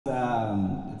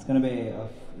going to be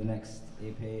off the next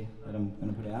EP that I'm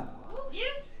going to put out.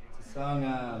 It's a song,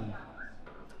 I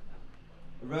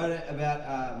wrote it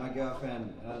about my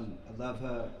girlfriend. I love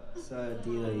her so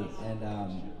dearly, and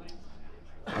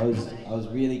I was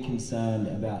really concerned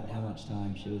about how much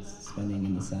time she was spending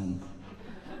in the sun.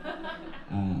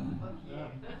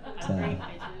 So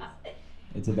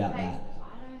it's about that.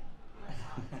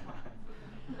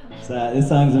 So this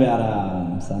song's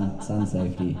about sun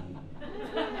safety.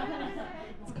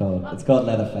 It's called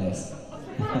Leatherface.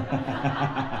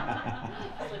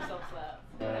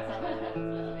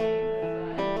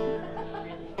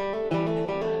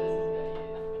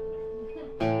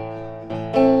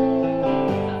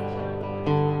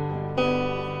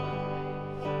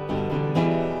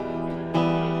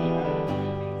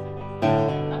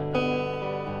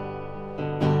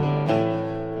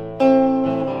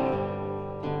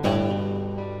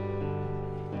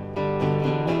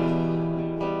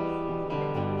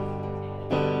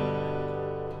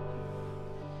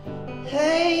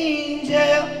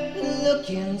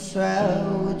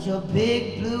 Swell with your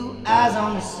big blue eyes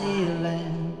on the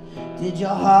ceiling. Did your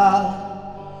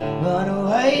heart run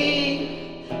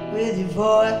away with your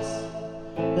voice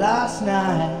last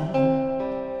night?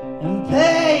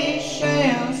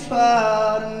 Impatience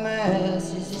for the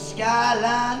mess. Is the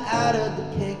skyline out of the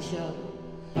picture?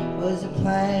 Was it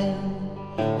planned?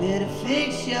 Did it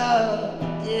fix you?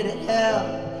 Did it help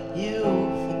you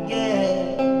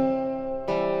forget?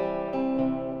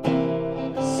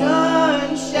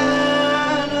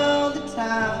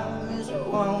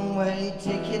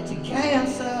 Ticket to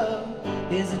cancer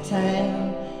is a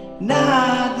tan,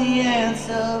 not the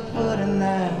answer. Putting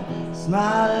that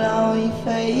smile on your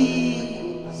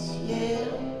face, yeah.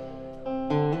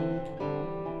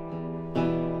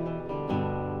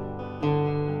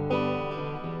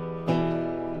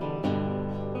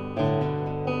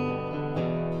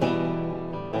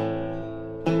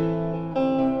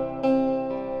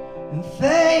 And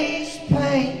face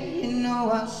paint, you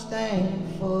know I stand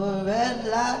for a red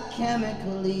light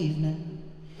chemical evening,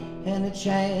 and a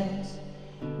chance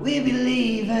we be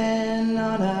leaving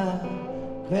on a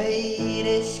great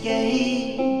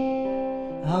escape.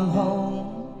 I'm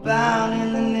homebound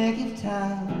in the nick of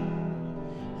time.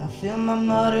 I feel my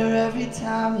mother every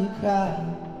time you cry.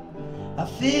 I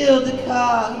feel the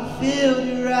car, you feel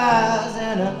your rise,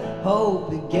 and I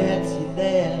hope it gets you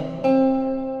there.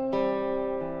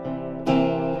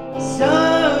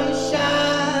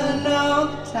 Sunshine all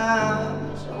the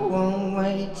time. It's a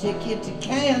one-way ticket to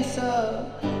cancer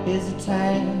is a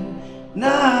tan,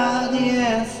 not the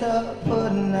answer.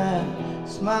 Putting that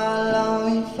smile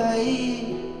on your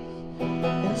face.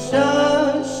 And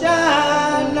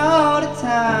sunshine all the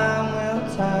time will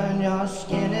turn your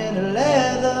skin into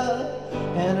leather.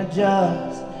 And I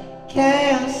just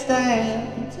can't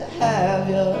stand to have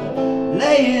you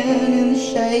laying in the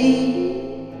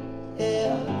shade,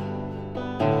 yeah.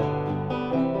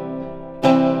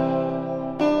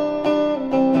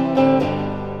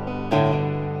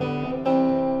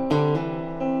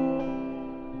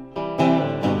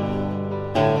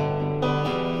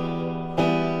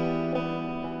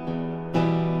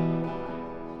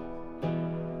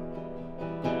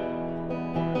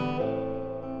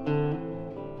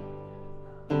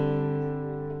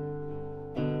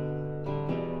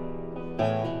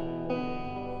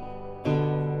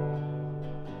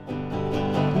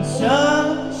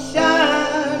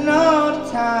 Sunshine all the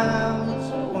time. It's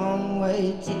a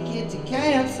one-way ticket to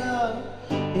cancer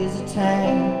is a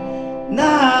tan,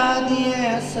 not the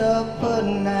answer.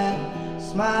 Putting that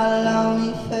smile on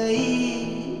your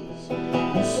face.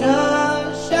 And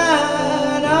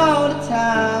sunshine all the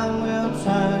time will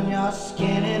turn your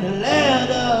skin into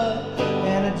leather.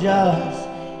 And I just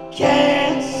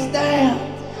can't stand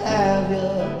to have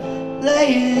you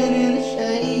laying in the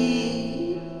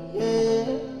shade, yeah.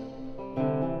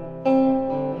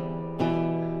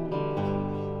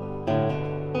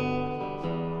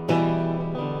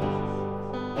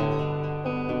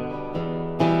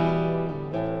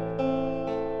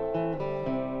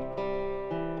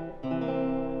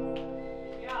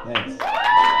 Thanks.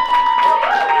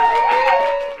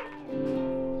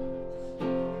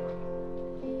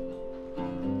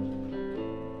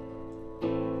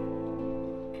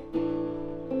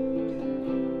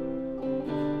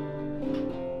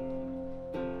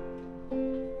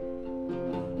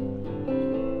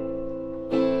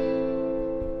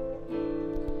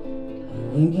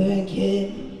 One kid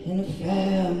in a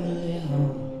family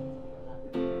home.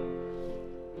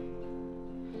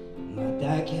 My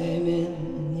dad came in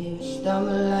and he was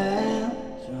stumbling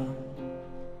drunk.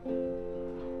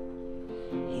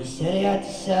 He said he had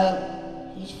to sell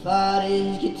his fought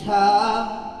his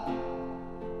guitar.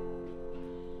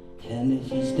 And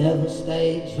if his devil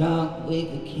stayed drunk, we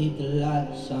could keep the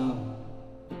lights on.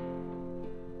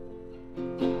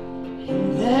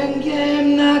 And then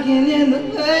came knocking in the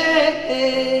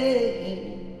bed.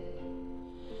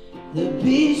 The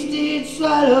beast did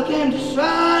swallow, came to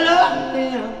swallow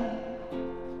him.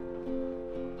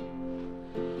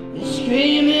 He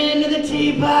screamed into the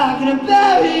teapot and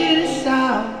buried his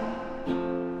sound.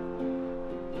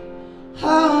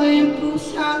 Howling,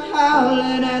 boots out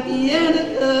howling at the end of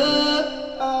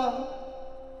the hall.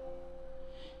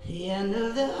 The end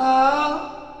of the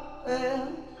hall, where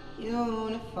the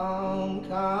uniform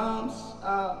comes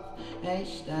off, and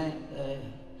you stand there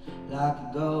like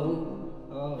a ghost.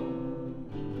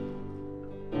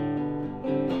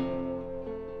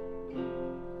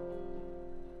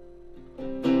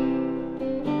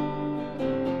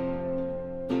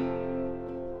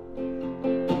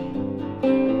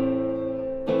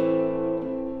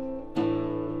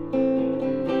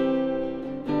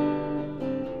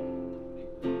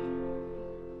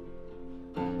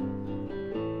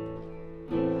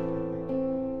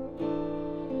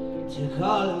 Took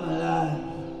all of my life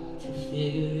to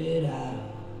figure it out.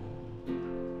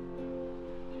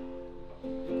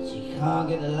 She can't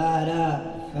get the light out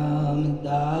from a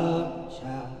dark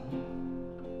child.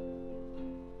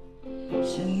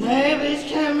 So neighbors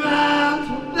came round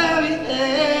to bury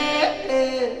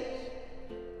theirs.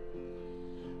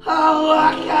 Oh,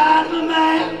 what kind of a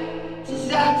man does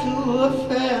that to a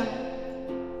friend?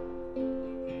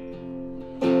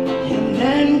 And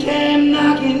then came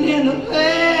knocking in the way.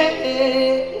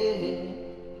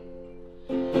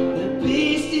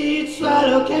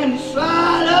 Swallow came to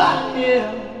swallow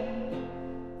him.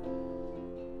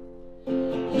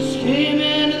 He screamed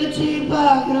into the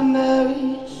teapot and a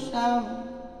merry sound.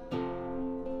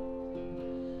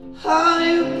 All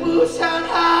you boots out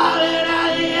howling at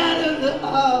the end of the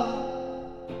hall.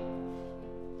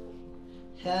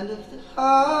 End of the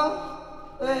hall,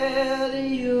 where the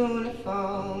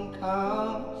uniform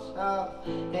comes off,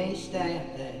 and you stand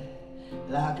there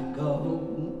like a ghost.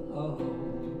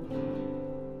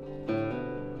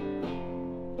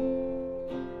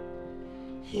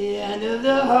 The end of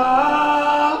the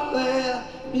hall, where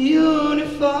the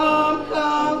uniform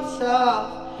comes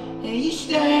off, and you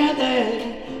stand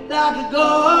there like a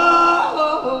ghost.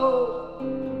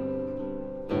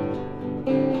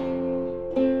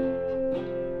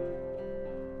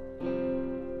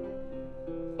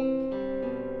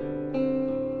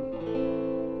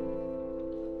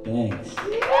 Thanks.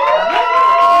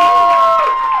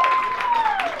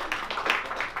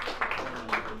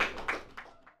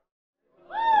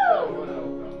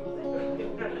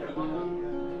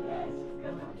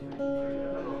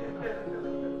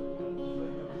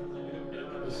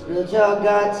 Spilled your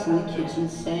guts in the kitchen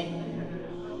sink.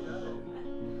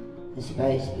 The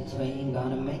space between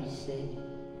gonna make you sick.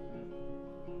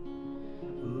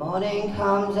 The morning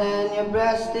comes and your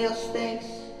breath still stinks.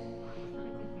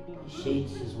 The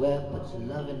sheets is wet but you're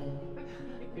loving it.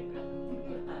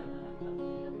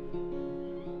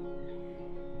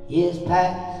 Years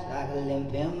pass like a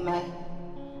limping man,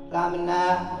 climbing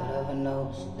out of a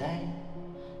nose sedan,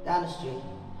 down the street,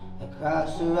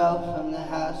 across the road from the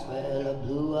house where love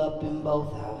blew up in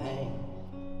both our hands.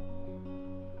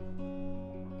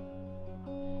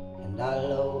 And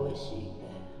I'll always see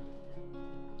that.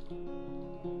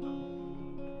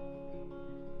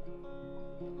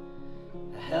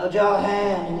 I held your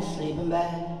hand in the sleeping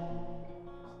bag,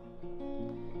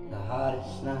 the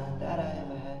hardest night that I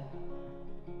ever had.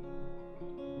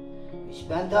 We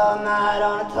spent all night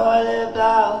on a toilet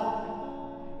blow.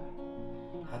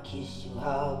 I kissed you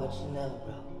hard, but you never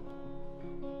broke.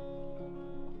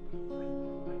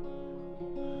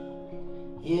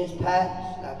 Years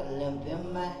passed like a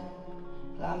limping man,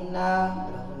 climbing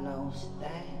out of a nose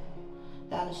sedan,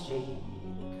 down the street,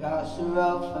 across the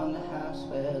road from the house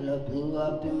where love blew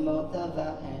up in both of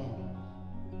our hands.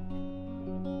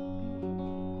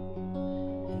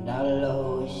 And I'll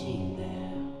always see you there.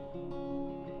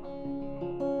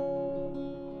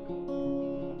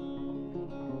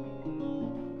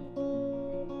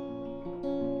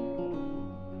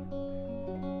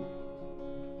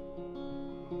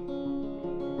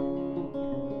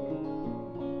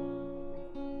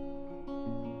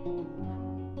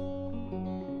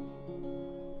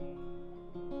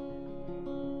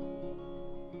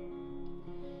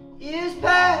 Years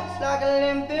pass like a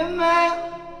limping man,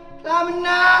 climbing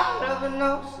out of a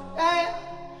nose sedan,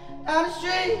 down the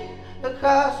street,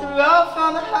 across the road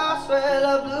from the house where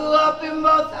love blew up in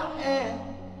both our hands.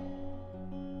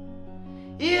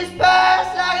 Years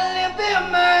pass like a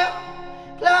limping man,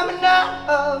 climbing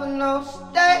love, no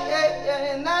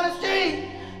staying down the street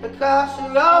across the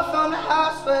road from the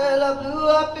house where love blew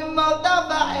up in both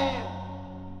of our hands.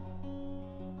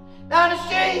 Down the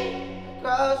street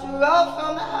across the road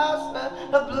from the house where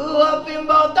love blew up in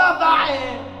both of our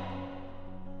hands.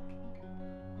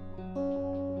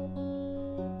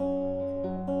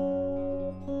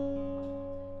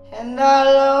 And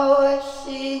I'll always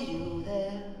see you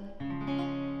there.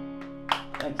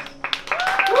 Thanks.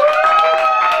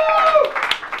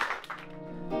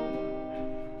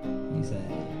 You say,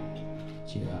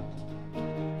 cheer up,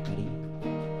 buddy.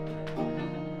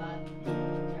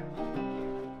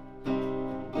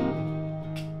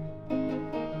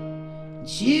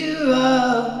 Cheer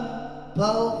up,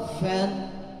 old friend.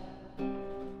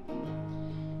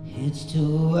 It's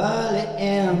too early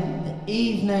in the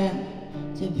evening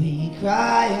to be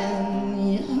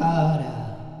crying your heart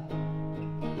out.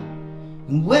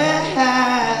 And where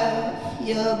have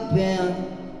you been?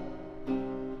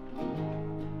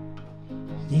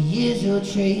 The years will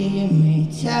treat me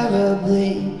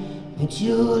terribly, but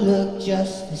you look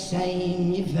just the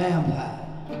same, you vampire.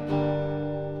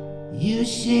 You've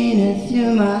seen it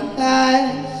through my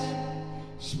eyes,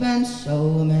 spent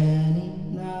so many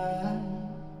nights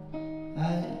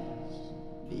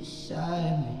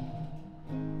beside me.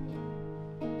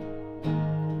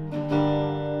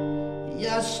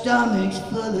 Your stomach's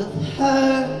full of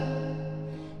hurt,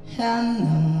 and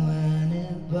then when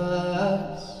it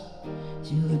bursts,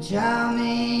 you drown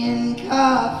me in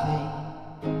coffee.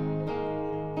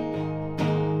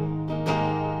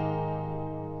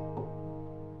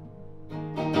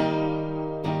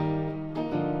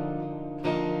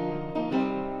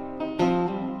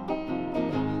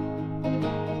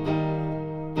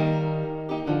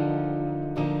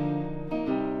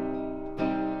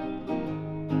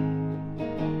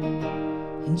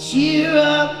 And cheer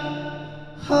up,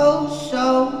 oh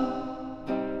soul.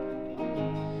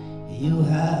 You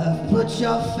have put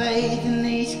your faith in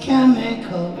these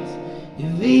chemicals.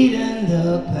 You're reading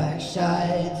the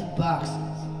backsides of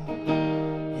boxes,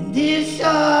 and it's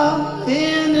all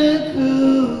in the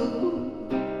groove.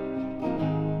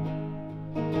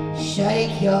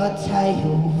 Shake your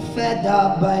tail, fed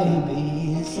up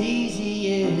baby. It's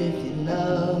easy if you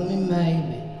love me,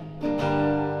 maybe.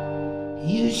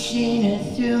 You've seen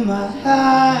it through my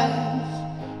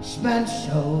eyes, spent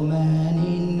so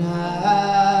many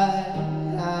nights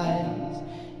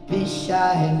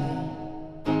beside me.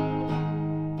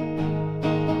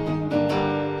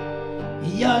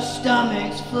 Your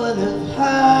stomach's full of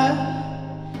hurt,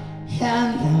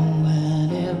 and then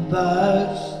when it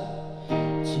bursts,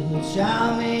 to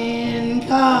drown me in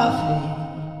coffee.